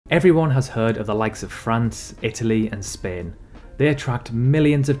Everyone has heard of the likes of France, Italy and Spain. They attract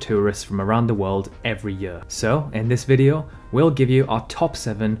millions of tourists from around the world every year. So in this video, we'll give you our top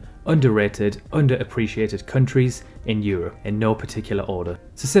 7 underrated, underappreciated countries in Europe in no particular order.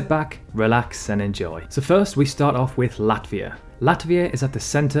 So sit back, relax and enjoy. So first we start off with Latvia. Latvia is at the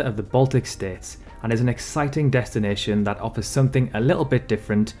centre of the Baltic states and is an exciting destination that offers something a little bit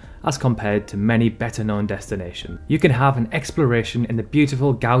different as compared to many better known destinations. You can have an exploration in the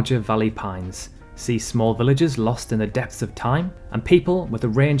beautiful Gauja Valley Pines, see small villages lost in the depths of time, and people with a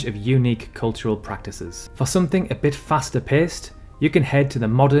range of unique cultural practices. For something a bit faster paced, you can head to the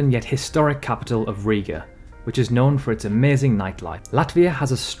modern yet historic capital of Riga, which is known for its amazing nightlife. Latvia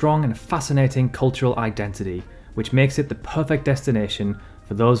has a strong and fascinating cultural identity, which makes it the perfect destination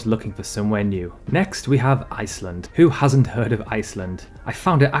for those looking for somewhere new. Next we have Iceland. Who hasn't heard of Iceland? I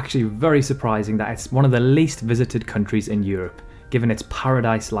found it actually very surprising that it's one of the least visited countries in Europe, given its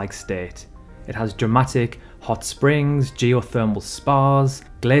paradise-like state. It has dramatic hot springs, geothermal spas,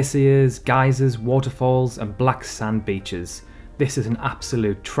 glaciers, geysers, waterfalls and black sand beaches. This is an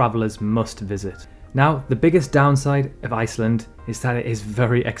absolute traveller's must visit. Now, the biggest downside of Iceland is that it is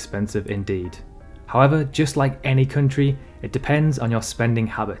very expensive indeed. However, just like any country, it depends on your spending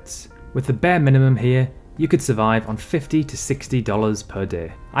habits. With the bare minimum here, you could survive on $50 to $60 per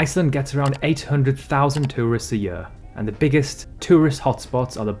day. Iceland gets around 800,000 tourists a year, and the biggest tourist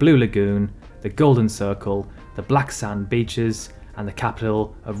hotspots are the Blue Lagoon, the Golden Circle, the black sand beaches, and the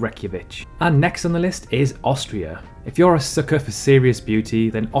capital of Reykjavik. And next on the list is Austria. If you're a sucker for serious beauty,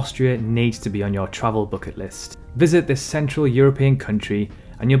 then Austria needs to be on your travel bucket list. Visit this Central European country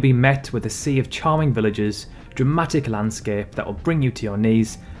and you'll be met with a sea of charming villages, dramatic landscape that will bring you to your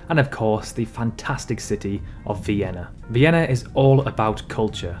knees, and of course the fantastic city of Vienna. Vienna is all about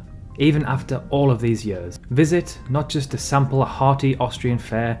culture, even after all of these years. Visit not just to sample a hearty Austrian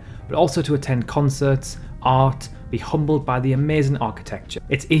fare, but also to attend concerts, art, be humbled by the amazing architecture.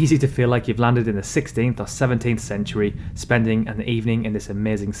 It's easy to feel like you've landed in the 16th or 17th century, spending an evening in this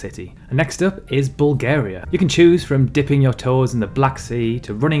amazing city. And next up is Bulgaria. You can choose from dipping your toes in the Black Sea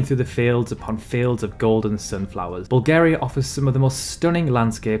to running through the fields upon fields of golden sunflowers. Bulgaria offers some of the most stunning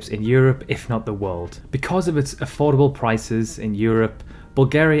landscapes in Europe, if not the world. Because of its affordable prices in Europe,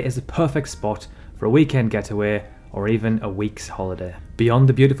 Bulgaria is the perfect spot for a weekend getaway or even a week's holiday. Beyond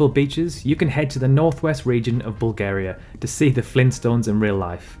the beautiful beaches, you can head to the northwest region of Bulgaria to see the Flintstones in real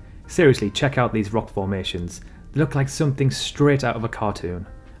life. Seriously, check out these rock formations. They look like something straight out of a cartoon.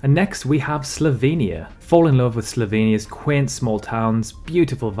 And next we have Slovenia. Fall in love with Slovenia's quaint small towns,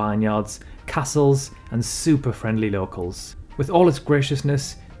 beautiful vineyards, castles and super friendly locals. With all its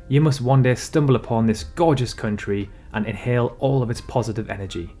graciousness, you must one day stumble upon this gorgeous country and inhale all of its positive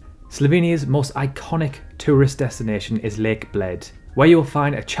energy. Slovenia's most iconic tourist destination is Lake Bled, where you will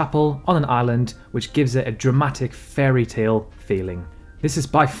find a chapel on an island which gives it a dramatic fairy tale feeling. This is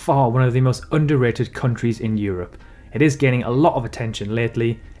by far one of the most underrated countries in Europe. It is gaining a lot of attention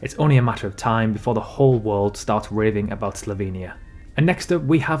lately. It's only a matter of time before the whole world starts raving about Slovenia. And next up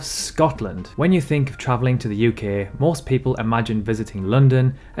we have Scotland. When you think of travelling to the UK, most people imagine visiting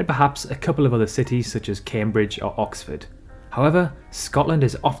London and perhaps a couple of other cities such as Cambridge or Oxford. However, Scotland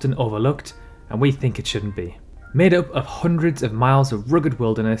is often overlooked and we think it shouldn't be. Made up of hundreds of miles of rugged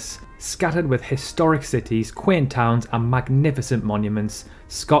wilderness, scattered with historic cities, quaint towns and magnificent monuments,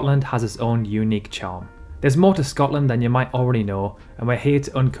 Scotland has its own unique charm. There's more to Scotland than you might already know, and we're here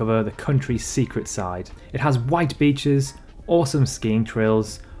to uncover the country's secret side. It has white beaches, awesome skiing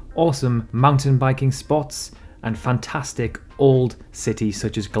trails, awesome mountain biking spots, and fantastic old cities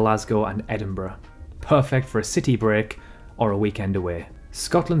such as Glasgow and Edinburgh. Perfect for a city break or a weekend away.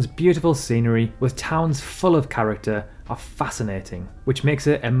 Scotland's beautiful scenery with towns full of character are fascinating, which makes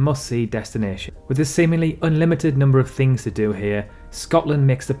it a must-see destination. With a seemingly unlimited number of things to do here, Scotland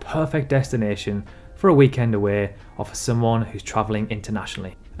makes the perfect destination for a weekend away or for someone who's travelling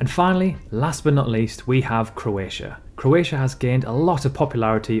internationally. And finally, last but not least, we have Croatia. Croatia has gained a lot of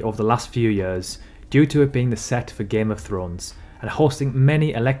popularity over the last few years due to it being the set for Game of Thrones and hosting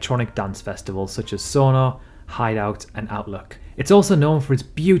many electronic dance festivals such as Sonar, Hideout and Outlook. It's also known for its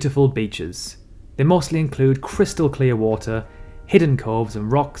beautiful beaches. They mostly include crystal clear water, hidden coves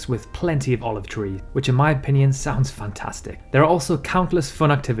and rocks with plenty of olive trees, which in my opinion sounds fantastic. There are also countless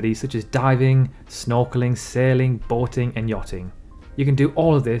fun activities such as diving, snorkeling, sailing, boating and yachting. You can do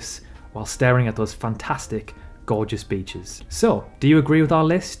all of this while staring at those fantastic, gorgeous beaches. So, do you agree with our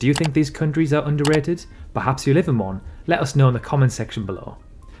list? Do you think these countries are underrated? Perhaps you live in one? Let us know in the comment section below.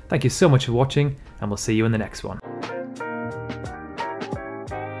 Thank you so much for watching, and we'll see you in the next one.